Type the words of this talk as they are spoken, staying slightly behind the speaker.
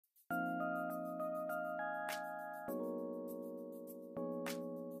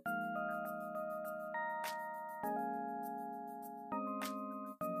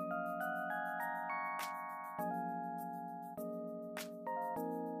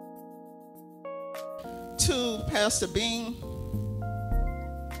to Pastor Bean,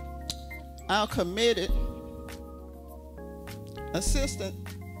 our committed assistant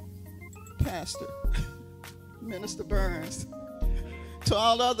pastor, Minister Burns, to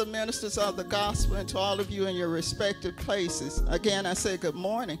all other ministers of the gospel, and to all of you in your respective places. Again, I say good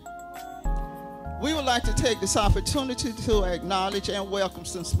morning. We would like to take this opportunity to acknowledge and welcome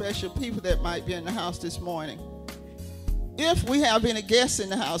some special people that might be in the house this morning. If we have any guests in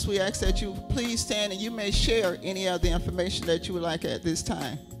the house, we ask that you please stand and you may share any of the information that you would like at this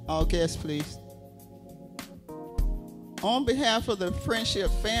time. All guests, please. On behalf of the Friendship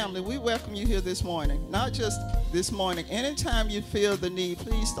family, we welcome you here this morning. Not just this morning. Anytime you feel the need,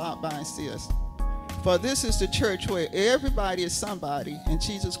 please stop by and see us. For this is the church where everybody is somebody and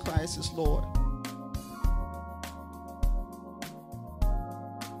Jesus Christ is Lord.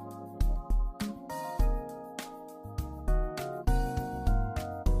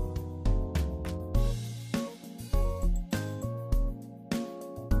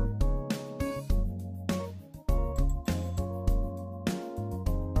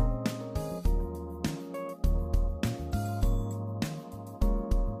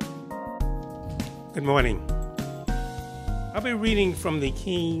 Good morning. I'll be reading from the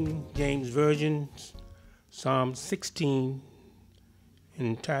King James Version, Psalm 16,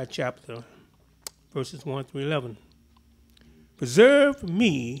 entire chapter, verses 1 through 11. Preserve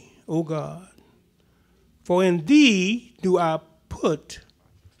me, O God, for in thee do I put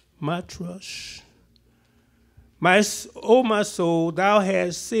my trust. O my soul, thou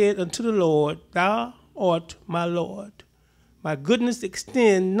hast said unto the Lord, thou art my Lord. My goodness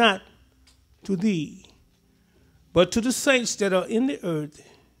extend not to thee, but to the saints that are in the earth,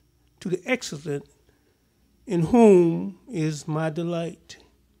 to the excellent, in whom is my delight.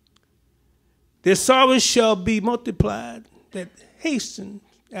 Their sorrows shall be multiplied, that hasten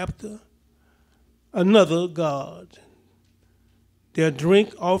after another God. Their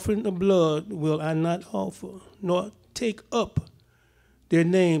drink offering of blood will I not offer, nor take up their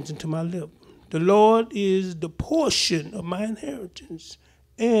names into my lip. The Lord is the portion of my inheritance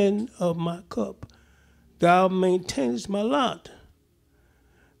and of my cup. Thou maintainest my lot.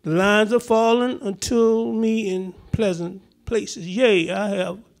 The lines are fallen unto me in pleasant places. Yea, I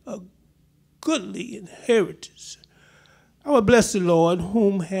have a goodly inheritance. I will bless the Lord,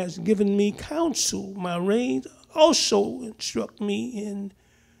 whom has given me counsel. My reins also instruct me in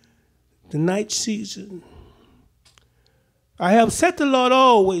the night season. I have set the Lord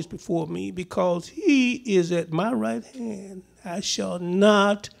always before me, because he is at my right hand. I shall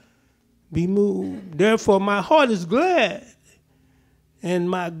not be moved. Therefore my heart is glad, and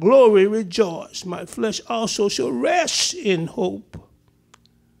my glory rejoice. My flesh also shall rest in hope.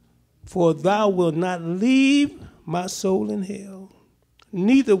 For thou wilt not leave my soul in hell,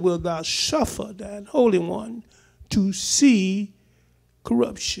 neither wilt thou suffer thine Holy One to see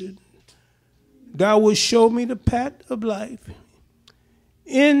corruption. Thou wilt show me the path of life.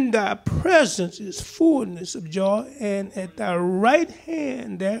 In thy presence is fullness of joy, and at thy right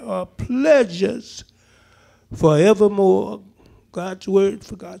hand there are pleasures forevermore. God's word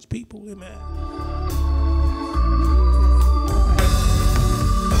for God's people. Amen.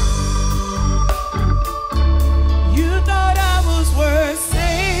 You thought I was worth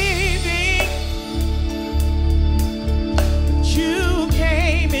saving, but you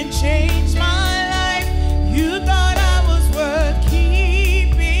came and changed my life. You thought I was worth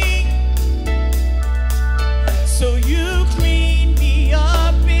keeping, so you cleaned me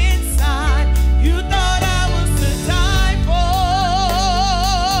up inside. You thought I was to die for,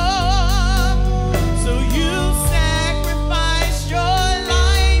 so you sacrificed your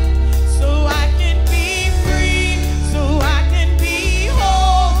life so I can be free, so I can be whole.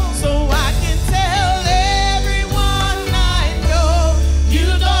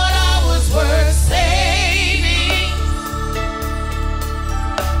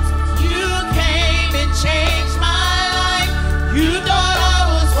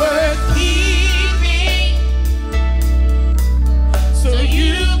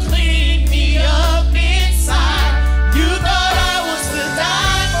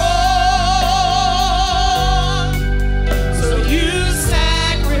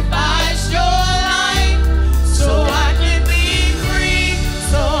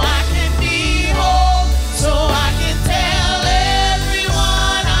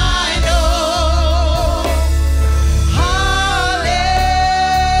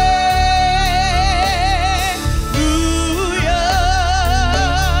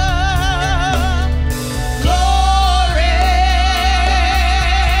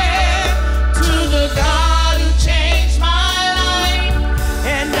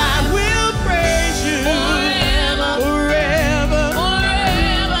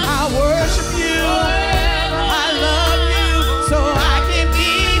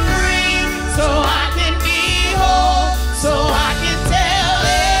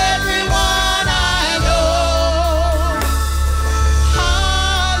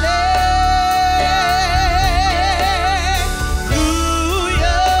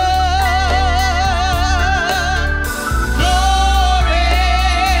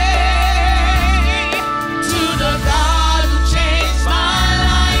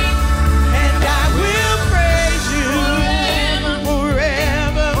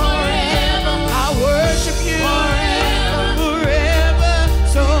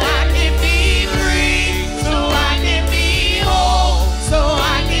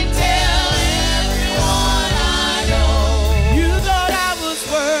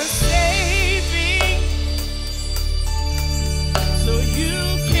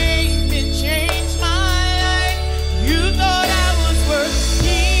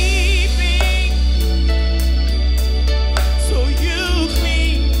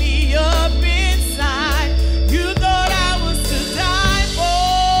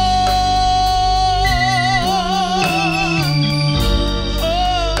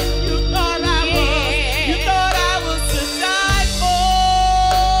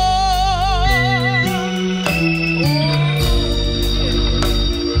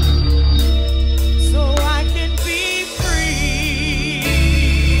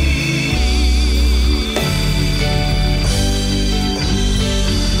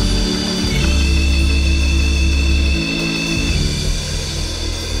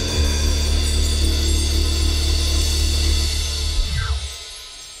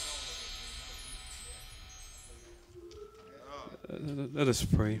 us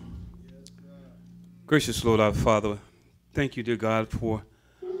pray. Gracious Lord, our Father, thank you, dear God, for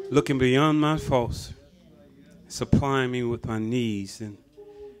looking beyond my faults, supplying me with my needs, and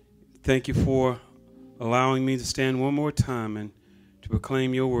thank you for allowing me to stand one more time and to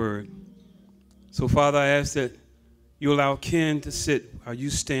proclaim your word. So, Father, I ask that you allow Ken to sit while you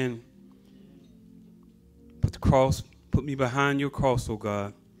stand. Put me behind your cross, O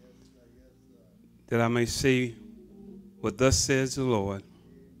God, that I may say what thus says the Lord,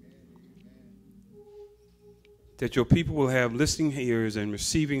 that your people will have listening ears and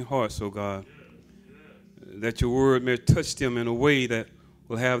receiving hearts, O God, that your word may touch them in a way that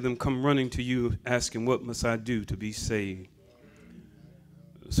will have them come running to you asking, what must I do to be saved?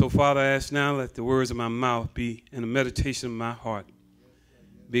 So, Father, I ask now that the words of my mouth be and the meditation of my heart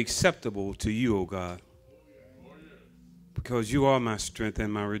be acceptable to you, O God, because you are my strength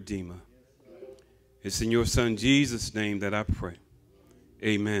and my Redeemer. It's in your Son Jesus' name that I pray.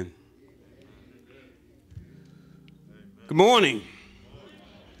 Amen. Good morning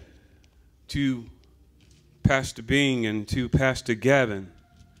to Pastor Bing and to Pastor Gavin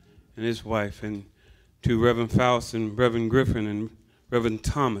and his wife, and to Reverend Faust and Reverend Griffin and Reverend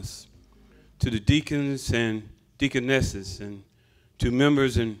Thomas, to the deacons and deaconesses, and to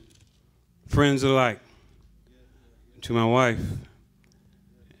members and friends alike, to my wife,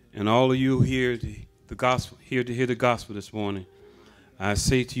 and all of you here to hear the gospel this morning. I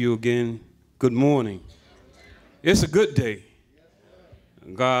say to you again, good morning. It's a good day.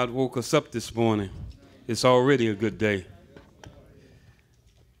 God woke us up this morning. It's already a good day.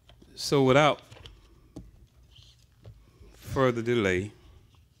 So without further delay,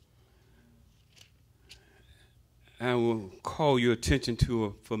 I will call your attention to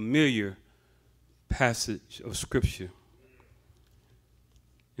a familiar passage of Scripture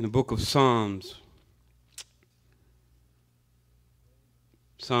in the book of Psalms,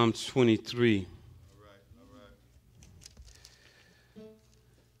 Psalms 23.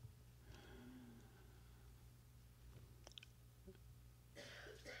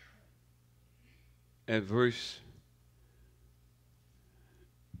 At verse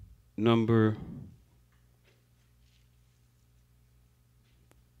number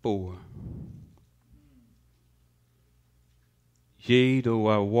 4. Yea, though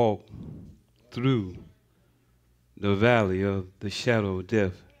I walk through the valley of the shadow of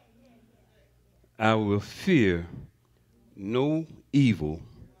death, I will fear no evil,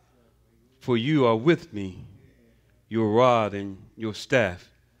 for you are with me, your rod and your staff,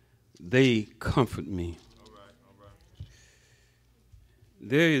 they comfort me. All right.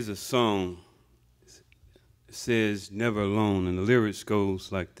 There is a song that says, never alone, and the lyrics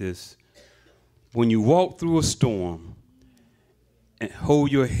goes like this. When you walk through a storm, and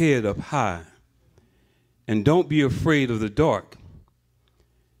hold your head up high, and don't be afraid of the dark.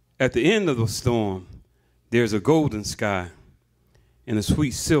 At the end of the storm, there's a golden sky and a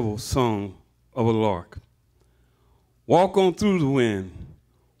sweet silver song of a lark. Walk on through the wind,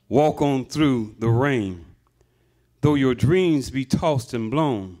 walk on through the rain, though your dreams be tossed and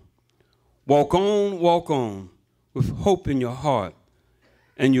blown. Walk on with hope in your heart,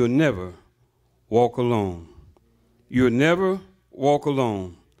 and you'll never walk alone. You'll never walk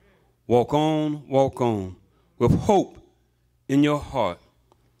alone. Walk on with hope in your heart,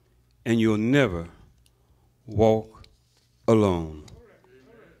 and you'll never walk alone.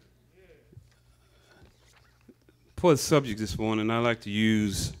 For the subject this morning, I like to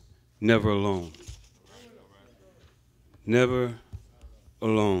use never alone. Never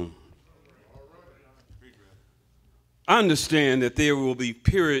alone. I understand that there will be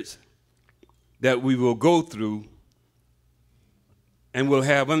periods that we will go through and we'll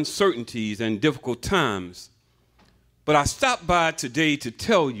have uncertainties and difficult times. But I stopped by today to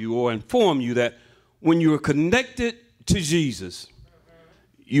tell you or inform you that when you are connected to Jesus,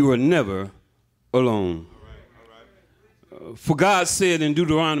 you are never alone. For God said in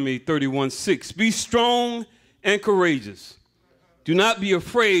Deuteronomy 31:6, be strong and courageous. Do not be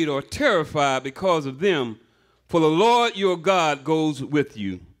afraid or terrified because of them, for the Lord your God goes with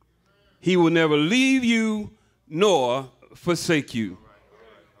you. He will never leave you nor forsake you.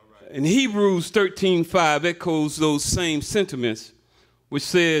 In Hebrews 13:5 echoes those same sentiments, which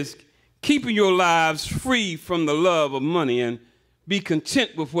says, keeping your lives free from the love of money and be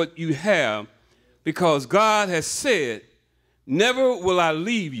content with what you have, because God has said, never will I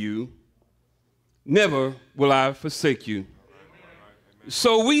leave you, never will I forsake you.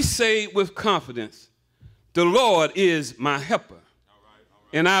 So we say with confidence, the Lord is my helper,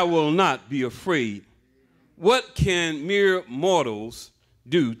 and I will not be afraid. What can mere mortals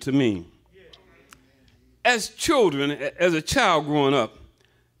do to me? As children, as a child growing up,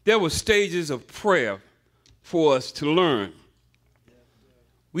 there were stages of prayer for us to learn.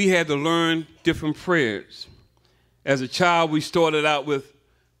 We had to learn different prayers. As a child, we started out with,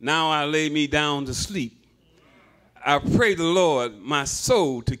 "Now I lay me down to sleep. I pray the Lord my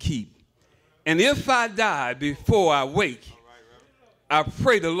soul to keep. And if I die before I wake, I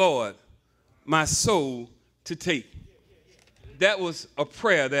pray the Lord my soul to take." That was a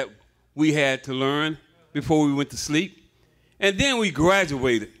prayer that we had to learn before we went to sleep. And then we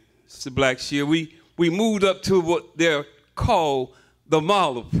graduated, Mr. Blackshear. We moved up to what they're called the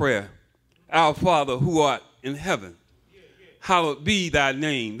model prayer. "Our Father who art in heaven, hallowed be thy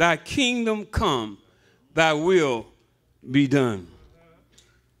name. Thy kingdom come, thy will be done."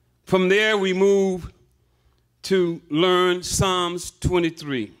 From there, we move to learn Psalms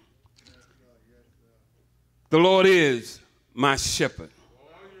 23. "The Lord is my shepherd."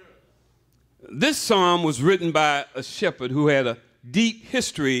 This psalm was written by a shepherd who had a deep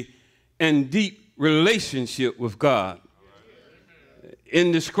history and deep relationship with God.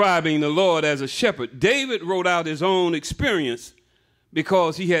 In describing the Lord as a shepherd, David wrote out his own experience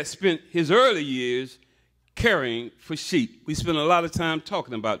because he had spent his early years caring for sheep. We spent a lot of time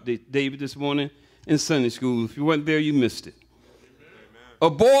talking about David this morning in Sunday school. If you weren't there, you missed it. A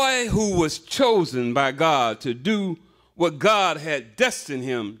boy who was chosen by God to do what God had destined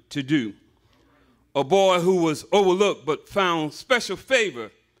him to do. A boy who was overlooked but found special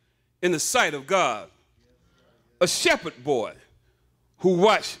favor in the sight of God. A shepherd boy who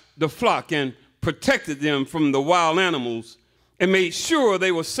watched the flock and protected them from the wild animals and made sure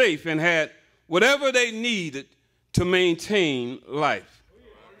they were safe and had whatever they needed to maintain life.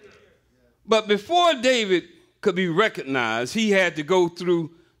 But before David could be recognized, he had to go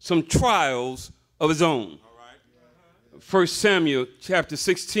through some trials of his own. 1 Samuel chapter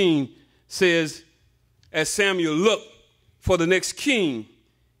 16 says, as Samuel looked for the next king,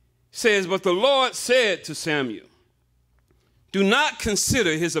 says, "But the Lord said to Samuel, do not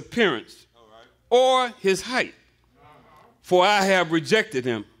consider his appearance or his height, for I have rejected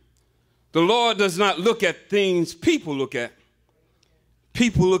him. The Lord does not look at things people look at.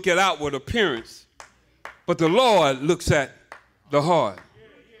 People look at outward appearance, but the Lord looks at the heart."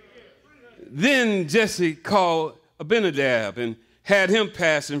 Then Jesse called Abinadab and had him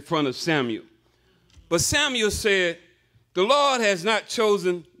pass in front of Samuel. But Samuel said, "The Lord has not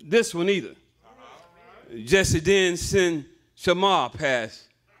chosen this one either." Jesse then sent Shammah past.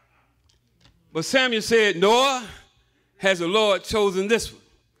 But Samuel said, "Nor has the Lord chosen this one."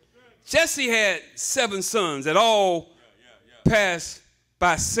 Jesse had 7 sons that all passed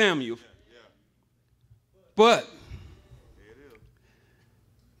by Samuel. But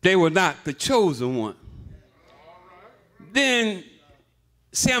they were not the chosen one. Then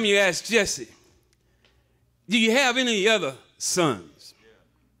Samuel asked Jesse, "Do you have any other sons?"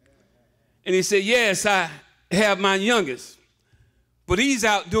 And he said, "Yes, I have my youngest, but he's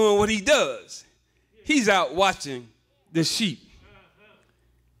out doing what he does. He's out watching the sheep."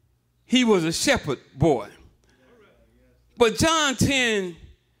 He was a shepherd boy. But John 10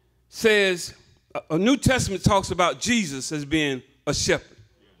 says, a New Testament talks about Jesus as being a shepherd.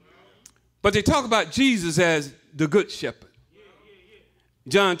 But they talk about Jesus as the good shepherd.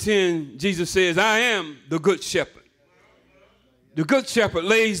 John 10, Jesus says, "I am the good shepherd. The good shepherd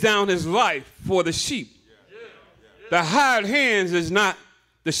lays down his life for the sheep. The hired hand is not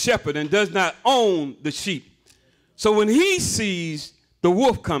the shepherd and does not own the sheep. So when he sees the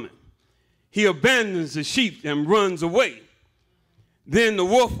wolf coming, he abandons the sheep and runs away. Then the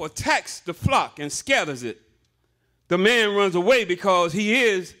wolf attacks the flock and scatters it. The man runs away because he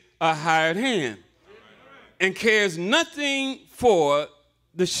is a hired hand and cares nothing for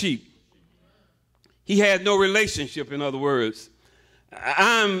the sheep." He had no relationship, in other words.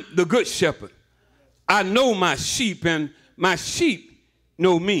 I'm the good shepherd. I know my sheep, and my sheep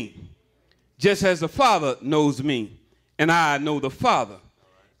know me, just as the Father knows me, and I know the Father.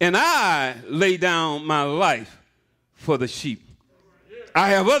 And I lay down my life for the sheep. I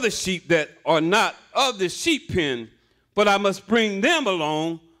have other sheep that are not of the sheep pen, but I must bring them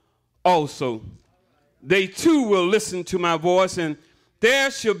along also. They too will listen to my voice, and there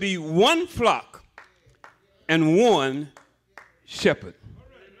shall be one flock and one shepherd.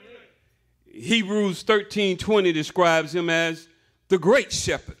 Hebrews 13:20 describes him as the great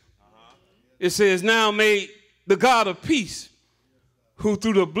shepherd. It says, "Now may the God of peace, who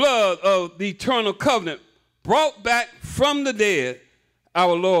through the blood of the eternal covenant brought back from the dead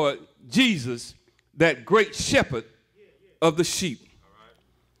our Lord Jesus, that great shepherd of the sheep."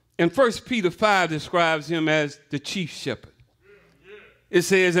 And 1 Peter 5 describes him as the chief shepherd. It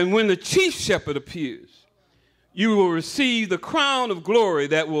says, "And when the chief shepherd appears, you will receive the crown of glory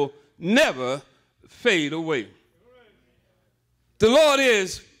that will never fade away. The Lord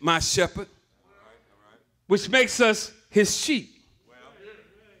is my shepherd, which makes us his sheep.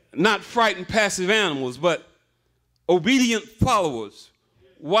 Not frightened, passive animals, but obedient followers,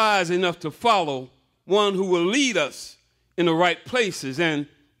 wise enough to follow one who will lead us in the right places and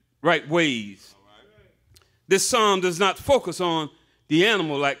right ways. This psalm does not focus on the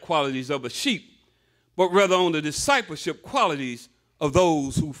animal-like qualities of a sheep, but rather on the discipleship qualities of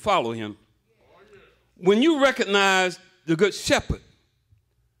those who follow him. When you recognize the good shepherd,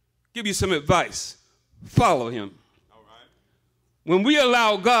 give you some advice, follow him. When we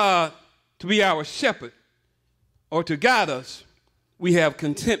allow God to be our shepherd or to guide us, we have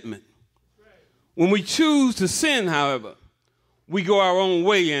contentment. When we choose to sin, however, we go our own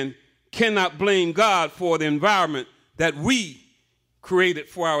way and cannot blame God for the environment that we created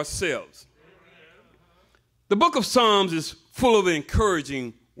for ourselves. The book of Psalms is full of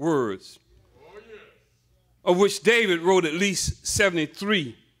encouraging words, of which David wrote at least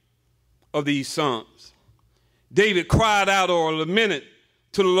 73 of these psalms. David cried out or lamented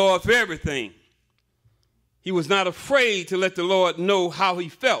to the Lord for everything. He was not afraid to let the Lord know how he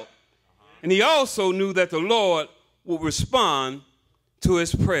felt. And he also knew that the Lord would respond to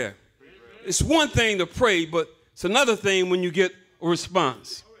his prayer. It's one thing to pray, but it's another thing when you get a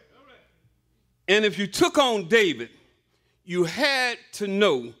response. And if you took on David, you had to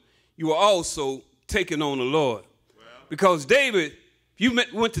know you were also taking on the Lord. Because David, if you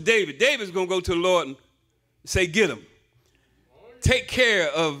went to David, David's going to go to the Lord and say, get him. Take care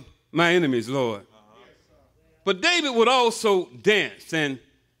of my enemies, Lord. But David would also dance and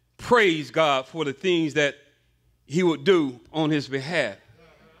praise God for the things that he would do on his behalf.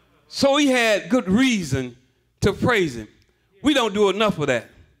 So he had good reason to praise him. We don't do enough of that.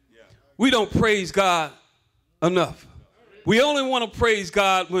 We don't praise God enough. We only want to praise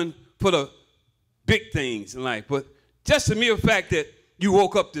God for the big things in life. But just the mere fact that you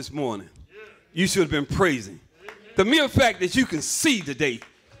woke up this morning, you should have been praising. The mere fact that you can see today.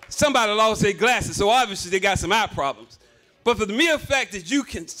 Somebody lost their glasses, so obviously they got some eye problems. But for the mere fact that you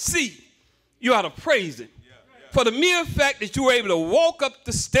can see, you ought to praise him. For the mere fact that you were able to walk up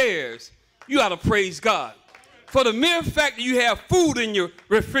the stairs, you ought to praise God. For the mere fact that you have food in your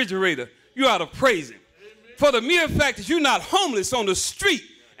refrigerator, you ought to praise him. For the mere fact that you're not homeless on the street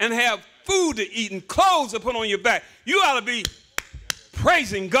and have food to eat and clothes to put on your back, you ought to be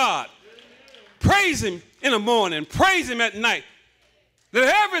praising God. Praise him in the morning. Praise him at night.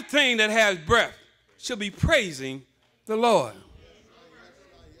 That everything that has breath should be praising the Lord.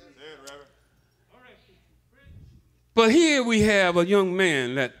 But here we have a young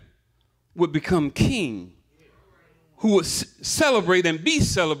man that would become king, who would celebrate and be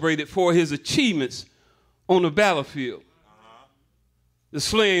celebrated for his achievements on the battlefield. The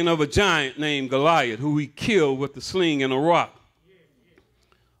slaying of a giant named Goliath, who he killed with the sling and a rock.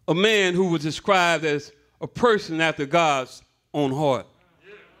 A man who was described as a person after God's own heart,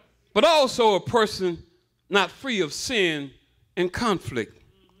 but also a person not free of sin and conflict.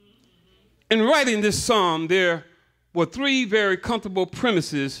 In writing this psalm, there were three very comfortable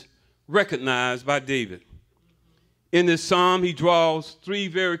premises recognized by David. In this psalm, he draws three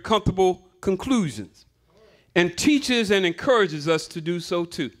very comfortable conclusions and teaches and encourages us to do so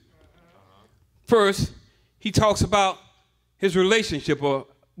too. First, he talks about his relationship, or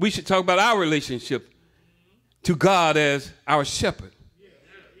we should talk about our relationship to God as our shepherd.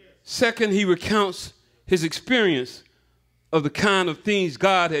 Second, he recounts his experience of the kind of things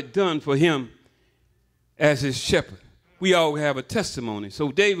God had done for him as his shepherd. We all have a testimony.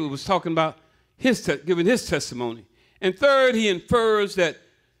 So David was talking about giving his testimony. And third, he infers that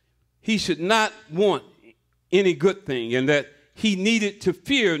he should not want any good thing and that he needed to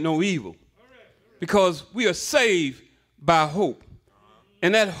fear no evil because we are saved by hope.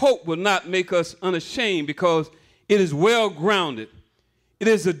 And that hope will not make us unashamed because it is well grounded. It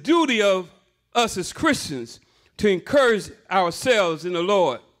is a duty of us as Christians to encourage ourselves in the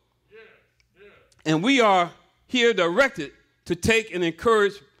Lord. And we are here directed to take and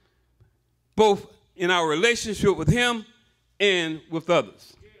encourage both in our relationship with him and with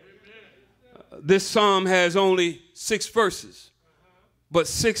others. This psalm has only 6 verses, but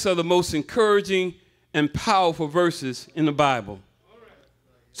 6 are the most encouraging and powerful verses in the Bible.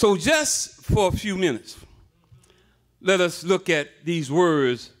 So just for a few minutes, let us look at these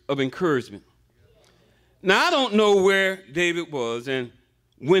words of encouragement. Now, I don't know where David was and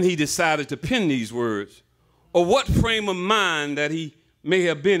when he decided to pen these words, or what frame of mind that he may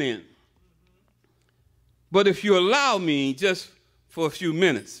have been in. But if you allow me just for a few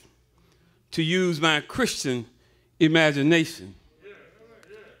minutes to use my Christian imagination,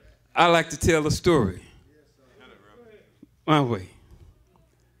 I like to tell a story my way.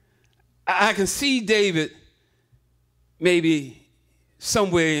 I can see David maybe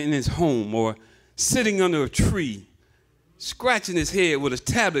somewhere in his home or sitting under a tree, scratching his head with a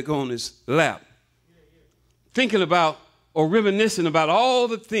tablet on his lap, thinking about or reminiscing about all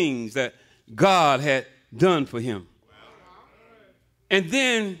the things that God had done for him. And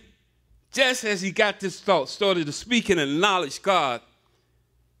then, just as he got this thought, started to speak and acknowledge God,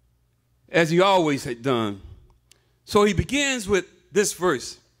 as he always had done. So he begins with this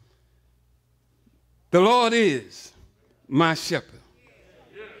verse. The Lord is my shepherd,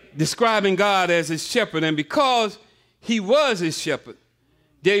 describing God as his shepherd. And because he was his shepherd,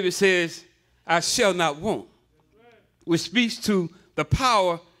 David says, I shall not want, which speaks to the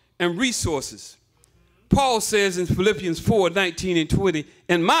power and resources. Paul says in Philippians 4:19 and 20,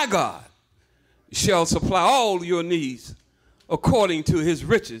 and my God shall supply all your needs according to his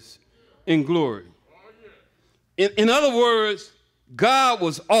riches in glory. In other words, God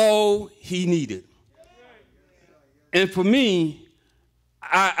was all he needed. And for me,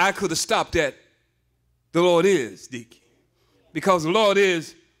 I could have stopped at the Lord is, Dick, because the Lord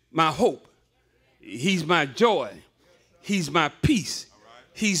is my hope. He's my joy. He's my peace.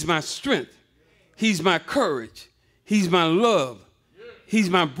 He's my strength. He's my courage. He's my love. He's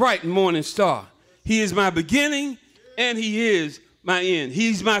my bright morning star. He is my beginning and he is my end.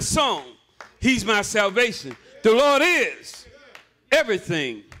 He's my song. He's my salvation. The Lord is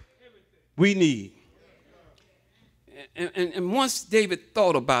everything we need. And once David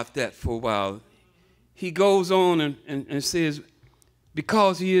thought about that for a while, he goes on and says,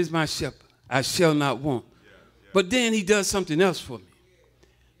 because he is my shepherd, I shall not want. But then he does something else for me.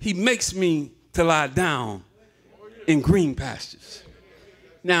 He makes me to lie down in green pastures.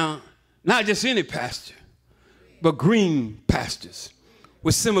 Now, not just any pasture, but green pastures,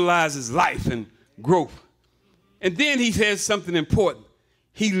 which symbolizes life and growth. And then he says something important.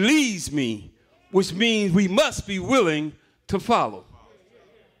 He leads me, which means we must be willing to follow.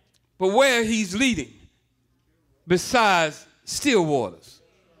 But where he's leading, besides still waters,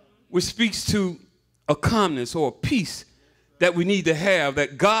 which speaks to a calmness or a peace that we need to have,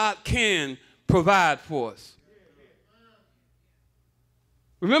 that God can provide for us.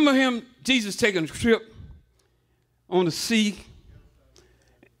 Remember Jesus taking a trip on the sea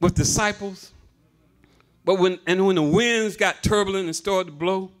with disciples? But when the winds got turbulent and started to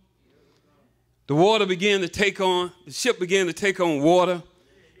blow, the ship began to take on water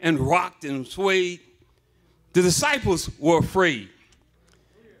and rocked and swayed. The disciples were afraid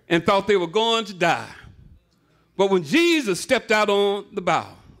and thought they were going to die. But when Jesus stepped out on the bow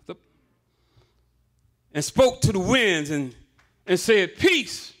and spoke to the winds and said,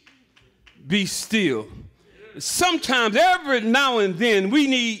 peace, be still. Sometimes, every now and then, we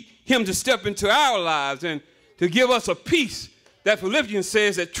need him to step into our lives and to give us a peace that Philippians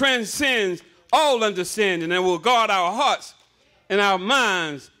says that transcends all understanding and will guard our hearts and our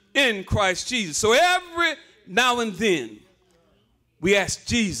minds in Christ Jesus. So every now and then, we ask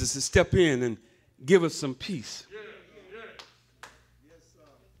Jesus to step in and give us some peace.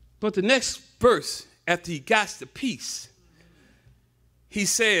 But the next verse, after he got the peace, he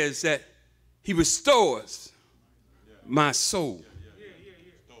says that he restores my soul.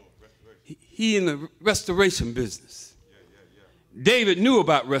 He in the restoration business. David knew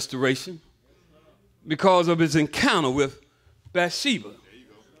about restoration because of his encounter with Bathsheba.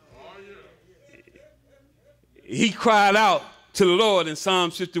 He cried out to the Lord in Psalm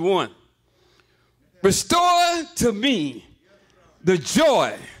 51, restore to me the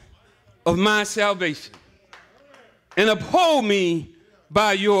joy of my salvation and uphold me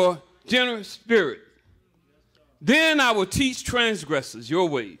by your generous spirit. Then I will teach transgressors your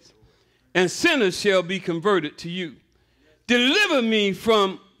ways, and sinners shall be converted to you. Deliver me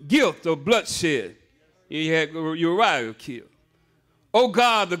from guilt or bloodshed. He had Uriah killed. O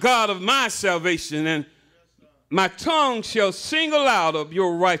God, the God of my salvation, and my tongue shall sing aloud of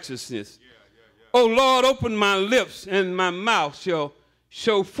your righteousness. O Lord, open my lips, and my mouth shall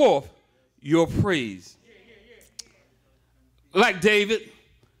show forth your praise. Like David,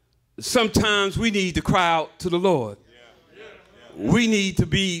 sometimes we need to cry out to the Lord. We need to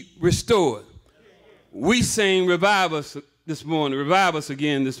be restored. We sing revive us this morning, revive us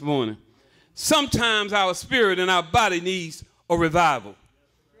again this morning. Sometimes our spirit and our body needs a revival.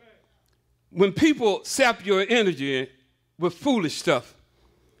 When people sap your energy with foolish stuff,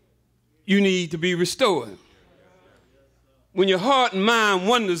 you need to be restored. When your heart and mind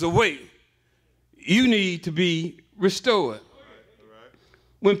wanders away, you need to be restored.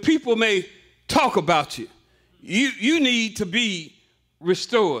 When people may talk about you, You need to be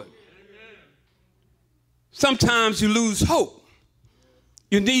restored. Sometimes you lose hope.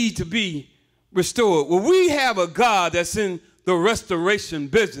 You need to be restored. Well, we have a God that's in the restoration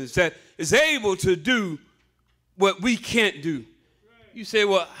business, that is able to do what we can't do. You say,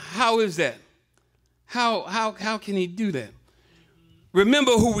 well, how is that? How can he do that?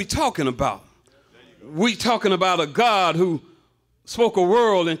 Remember who we're talking about. We're talking about a God who spoke a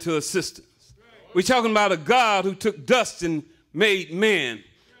world into existence. We're talking about a God who took dust and made man.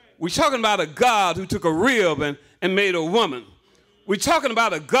 We're talking about a God who took a rib and made a woman. We're talking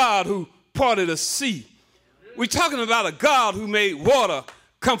about a God who parted a sea. We're talking about a God who made water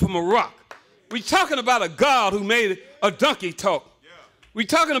come from a rock. We're talking about a God who made a donkey talk. We're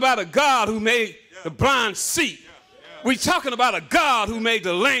talking about a God who made the blind see. We're talking about a God who made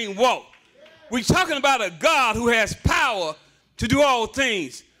the lame walk. We're talking about a God who has power to do all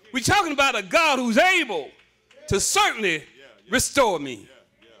things. We're talking about a God who's able to certainly restore me.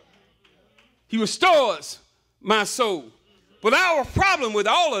 He restores my soul. But our problem with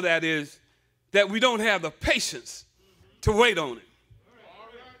all of that is that we don't have the patience to wait on it.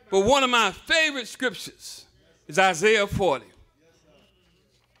 But one of my favorite scriptures is Isaiah 40,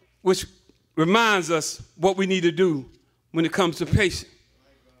 which reminds us what we need to do when it comes to patience.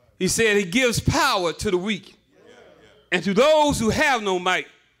 He said he gives power to the weak, and to those who have no might,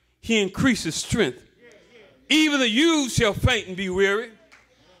 he increases strength. Even the youth shall faint and be weary.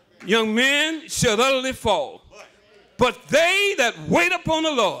 Young men shall utterly fall. But they that wait upon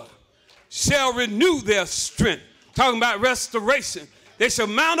the Lord shall renew their strength. Talking about restoration. They shall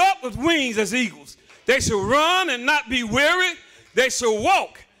mount up with wings as eagles. They shall run and not be weary. They shall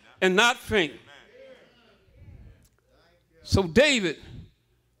walk and not faint. So David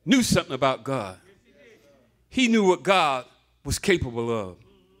knew something about God. He knew what God was capable of.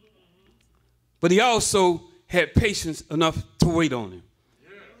 But he also had patience enough to wait on him.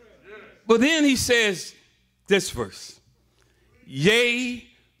 But then he says this verse, yea,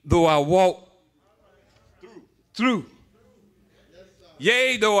 though I walk through.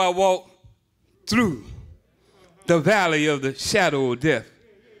 Yea, though I walk through the valley of the shadow of death.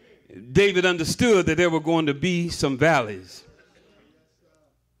 David understood that there were going to be some valleys.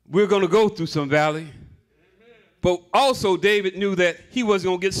 We're going to go through some valley. But also David knew that he wasn't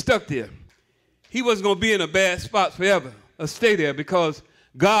going to get stuck there. He wasn't going to be in a bad spot forever or stay there, because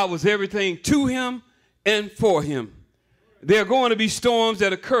God was everything to him and for him. There are going to be storms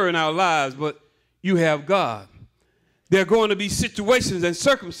that occur in our lives, but you have God. There are going to be situations and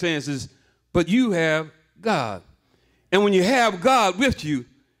circumstances, but you have God. And when you have God with you,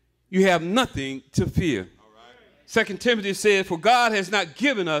 you have nothing to fear. 2 Timothy says, for God has not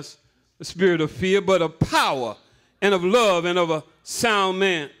given us a spirit of fear, but of power and of love and of a sound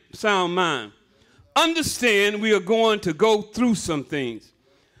mind. Understand we are going to go through some things.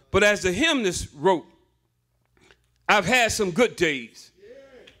 But as the hymnist wrote, I've had some good days.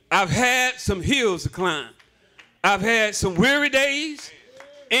 I've had some hills to climb. I've had some weary days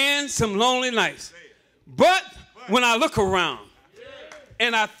and some lonely nights. But when I look around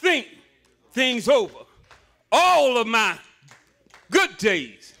and I think things over, all of my good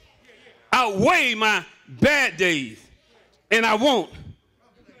days outweigh my bad days, and I won't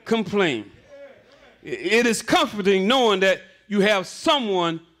complain. It is comforting knowing that you have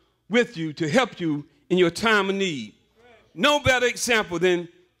someone with you to help you in your time of need. No better example than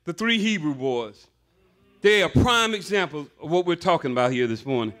the 3 Hebrew boys. They are prime examples of what we're talking about here this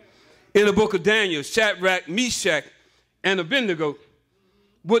morning. In the book of Daniel, Shadrach, Meshach, and Abednego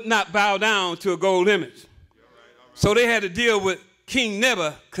would not bow down to a gold image. So they had to deal with King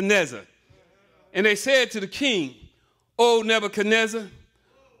Nebuchadnezzar. And they said to the king, "O Nebuchadnezzar,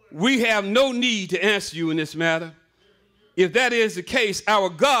 we have no need to answer you in this matter. If that is the case, our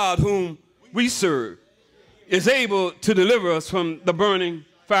God whom we serve is able to deliver us from the burning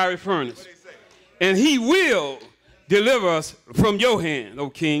fiery furnace. And he will deliver us from your hand, O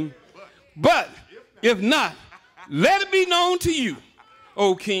king. But if not, let it be known to you,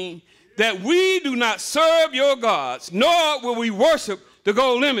 O king, that we do not serve your gods, nor will we worship the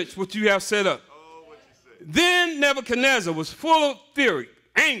gold image which you have set up." Then Nebuchadnezzar was full of fury,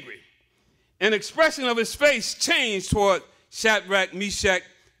 angry. An expression of his face changed toward Shadrach, Meshach,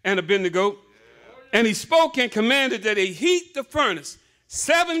 and Abednego. And he spoke and commanded that they heat the furnace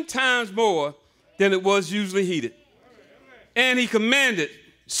 7 times more than it was usually heated. And he commanded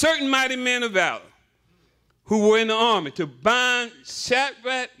certain mighty men of valor who were in the army to bind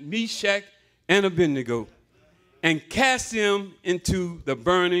Shadrach, Meshach, and Abednego and cast them into the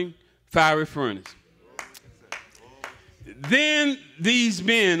burning fiery furnace. Then these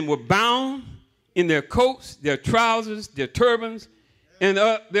men were bound in their coats, their trousers, their turbans, and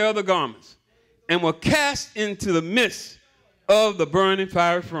their other garments, and were cast into the midst of the burning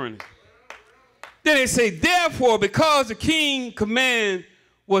fiery furnace. Then they say, therefore, because the king's command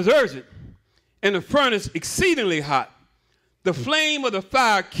was urgent, and the furnace exceedingly hot, the flame of the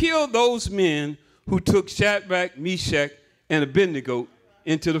fire killed those men who took Shadrach, Meshach, and Abednego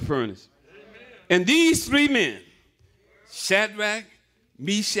into the furnace. And these three men, Shadrach,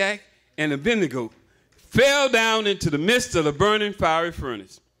 Meshach, and Abednego, fell down into the midst of the burning fiery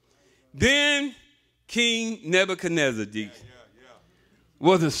furnace. Then King Nebuchadnezzar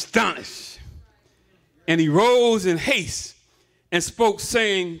was astonished, and he rose in haste and spoke,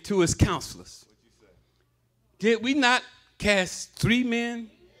 saying to his counselors, did we not cast three men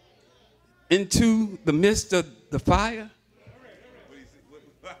into the midst of the fire?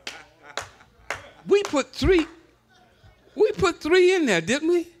 We put three in there, didn't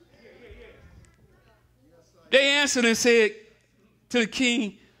we? They answered and said to the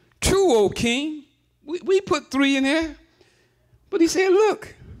king, true, O king, we put three in there. But he said,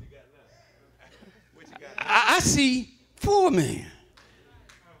 look, I see four men,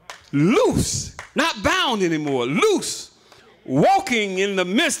 loose, not bound anymore, loose, walking in the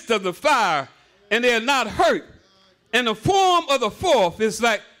midst of the fire, and they are not hurt. And the form of the fourth is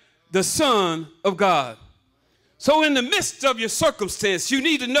like the Son of God. So in the midst of your circumstance, you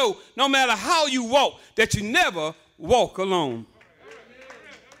need to know, no matter how you walk, that you never walk alone.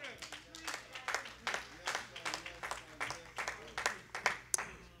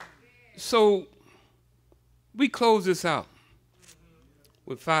 So we close this out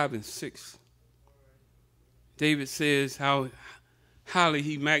with 5 and 6. David says how highly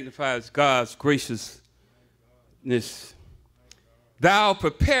he magnifies God's graciousness. Thou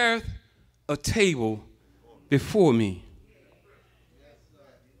preparest a table before me.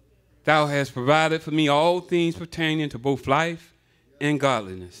 Thou hast provided for me all things pertaining to both life and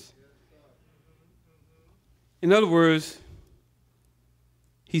godliness. In other words,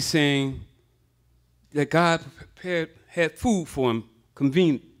 he's saying that God had food for him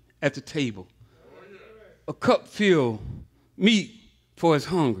convenient at the table. A cup filled, meat for his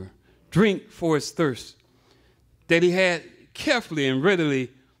hunger, drink for his thirst, that he had carefully and readily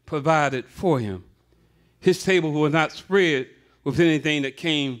provided for him. His table was not spread with anything that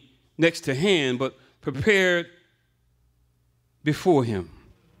came next to hand, but prepared before him.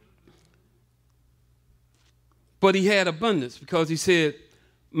 But he had abundance, because he said,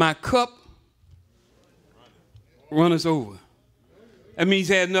 my cup runneth over. That means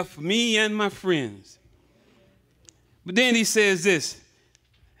he had enough for me and my friends. But then he says this,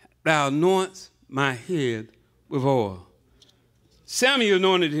 thou anointest my head with oil. Samuel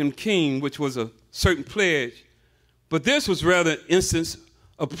anointed him king, which was a certain pledge, but this was rather an instance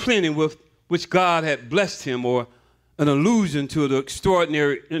of plenty with which God had blessed him, or an allusion to the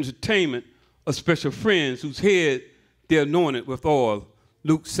extraordinary entertainment of special friends whose head they anointed with oil.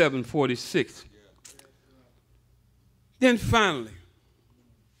 Luke 7:46. Then finally,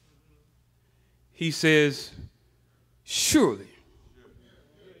 he says, surely,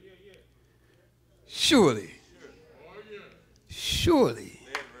 surely, surely.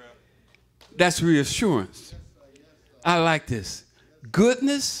 That's reassurance. I like this.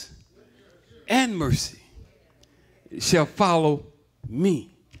 Goodness and mercy shall follow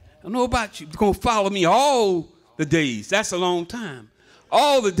me. I don't know about you. It's going to follow me all the days. That's a long time.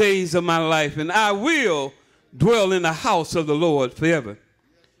 All the days of my life, and I will dwell in the house of the Lord forever.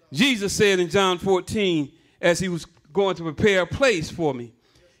 Jesus said in John 14, as he was going to prepare a place for me,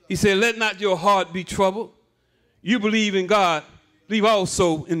 he said, let not your heart be troubled. You believe in God, believe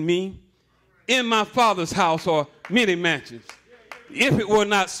also in me. In my Father's house are many mansions. If it were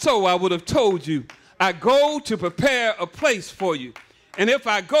not so, I would have told you. I go to prepare a place for you. And if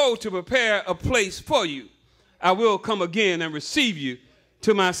I go to prepare a place for you, I will come again and receive you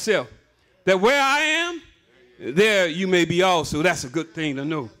to myself, that where I am, there you may be also. That's a good thing to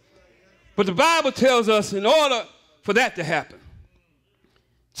know. But the Bible tells us, in order for that to happen,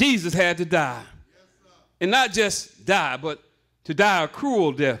 Jesus had to die. And not just die, but to die a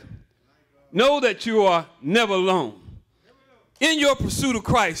cruel death. Know that you are never alone. In your pursuit of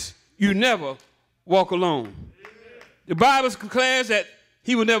Christ, you never walk alone. The Bible declares that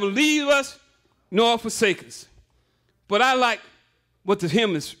he will never leave us nor forsake us. But I like what the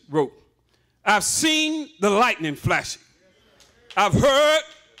hymnist wrote. I've seen the lightning flashing. I've heard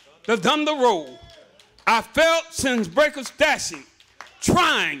the thunder roll. I felt sin's breakers dashing,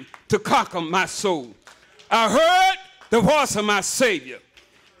 trying to conquer my soul. I heard the voice of my Savior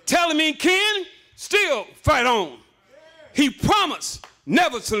telling me, Ken, still fight on. He promised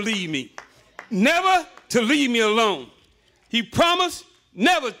never to leave me. never to leave me alone. He promised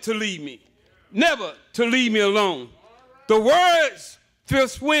never to leave me, never to leave me alone. The words,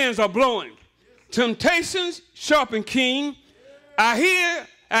 fierce winds are blowing. Temptations sharp and keen. I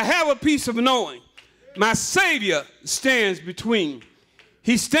have a piece of knowing. My Savior stands between.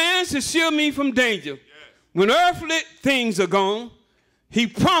 He stands to shield me from danger. When earthly things are gone, he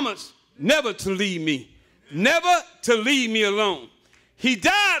promised never to leave me, never to leave me alone. He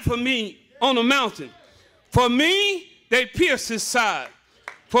died for me on the mountain. For me, they pierced his side.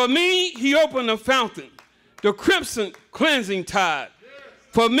 For me, he opened the fountain, the crimson cleansing tide.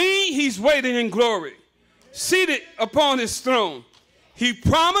 For me, he's waiting in glory, seated upon his throne. He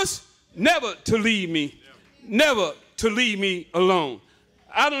promised never to leave me, never to leave me alone.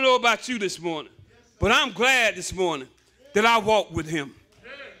 I don't know about you this morning, but I'm glad this morning that I walk with him.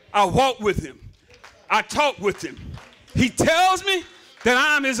 I walk with him. I talk with him. He tells me that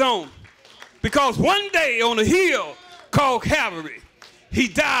I'm his own, because one day on a hill called Calvary, he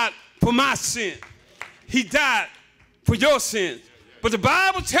died for my sin. He died for your sins. But the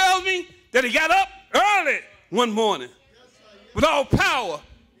Bible tells me that he got up early one morning with all power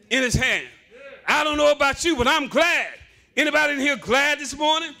in his hand. I don't know about you, but I'm glad. Anybody in here glad this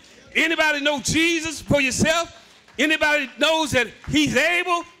morning? Anybody know Jesus for yourself? Anybody knows that he's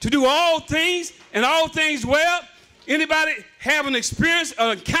able to do all things and all things well? Anybody have an experience,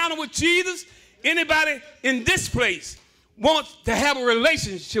 an encounter with Jesus? Anybody in this place wants to have a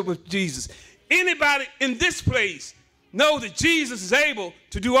relationship with Jesus? Anybody in this place know that Jesus is able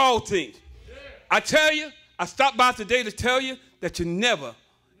to do all things? I tell you, I stopped by today to tell you that you never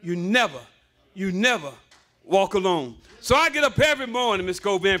walk alone. So I get up every morning, Miss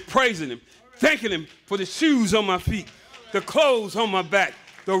Govan, praising him, thanking him for the shoes on my feet, the clothes on my back,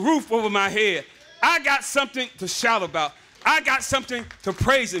 the roof over my head. I got something to shout about. I got something to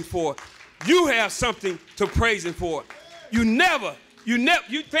praise him for. You have something to praise him for. You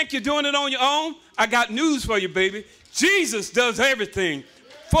think you're doing it on your own? I got news for you, baby. Jesus does everything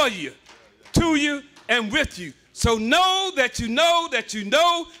for you, to you, and with you. So know that you know that you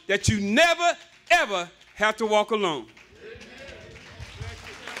know that you never, ever have to walk alone.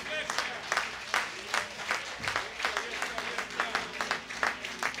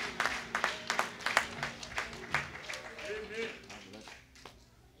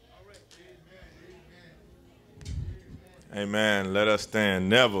 Amen. Let us stand.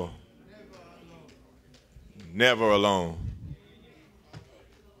 Never alone.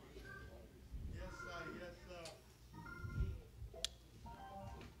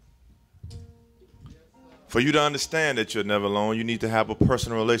 For you to understand that you're never alone, you need to have a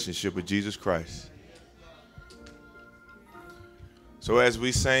personal relationship with Jesus Christ. So as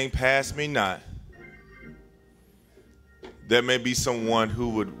we sing, "Pass Me Not," there may be someone who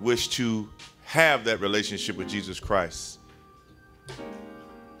would wish to have that relationship with Jesus Christ.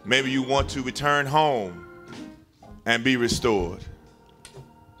 Maybe you want to return home and be restored.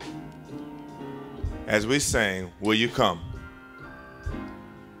 As we sing, "Will You Come?"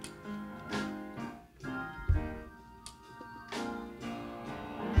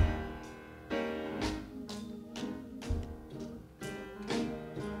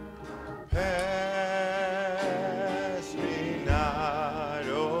 Pass me not,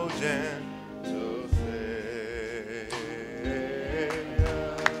 O gentle Savior.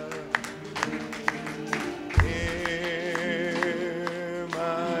 Hear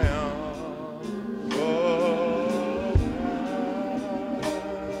my humble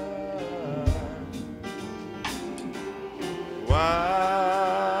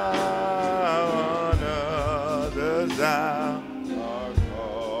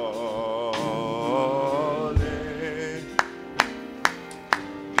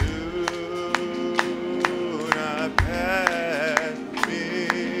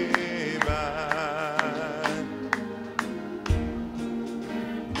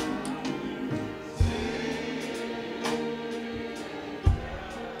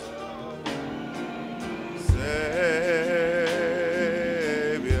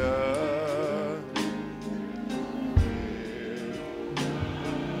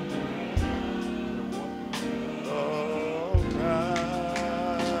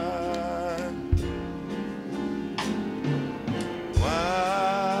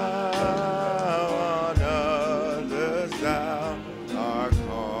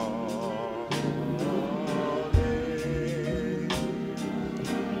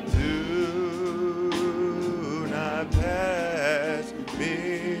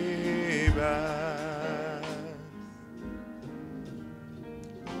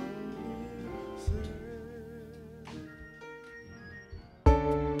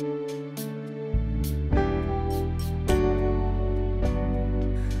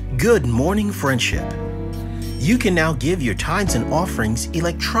Good morning, friendship. You can now give your tithes and offerings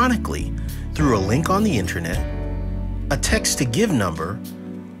electronically through a link on the internet, a text-to-give number,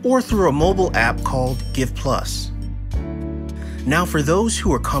 or through a mobile app called Give Plus. Now, for those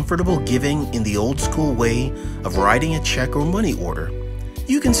who are comfortable giving in the old-school way of writing a check or money order,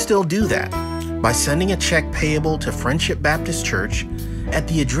 you can still do that by sending a check payable to Friendship Baptist Church at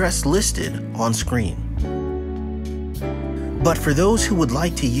the address listed on screen. But for those who would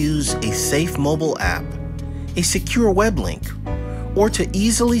like to use a safe mobile app, a secure web link, or to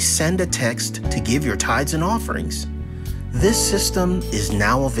easily send a text to give your tithes and offerings, this system is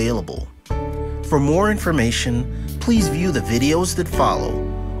now available. For more information, please view the videos that follow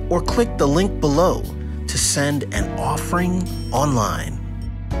or click the link below to send an offering online.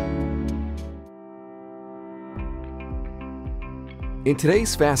 In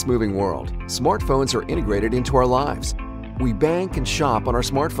today's fast-moving world, smartphones are integrated into our lives. We bank and shop on our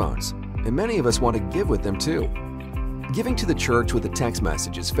smartphones, and many of us want to give with them too. Giving to the church with a text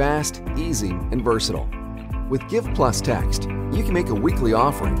message is fast, easy, and versatile. With Give Plus Text, you can make a weekly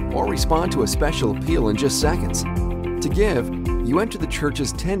offering or respond to a special appeal in just seconds. To give, you enter the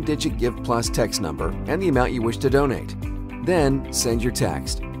church's 10-digit Give Plus text number and the amount you wish to donate. Then, send your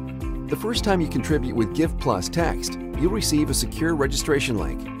text. The first time you contribute with Give Plus Text, you'll receive a secure registration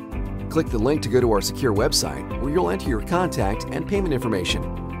link. Click the link to go to our secure website where you'll enter your contact and payment information.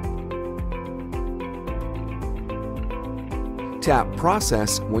 Tap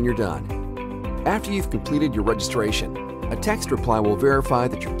Process when you're done. After you've completed your registration, a text reply will verify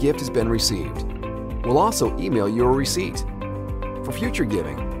that your gift has been received. We'll also email you a receipt. For future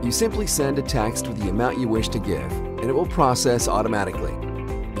giving, you simply send a text with the amount you wish to give, and it will process automatically.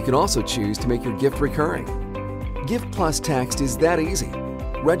 You can also choose to make your gift recurring. Give Plus Text is that easy.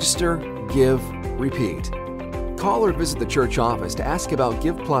 Register, give, repeat. Call or visit the church office to ask about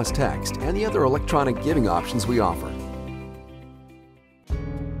Give Plus Text and the other electronic giving options we offer.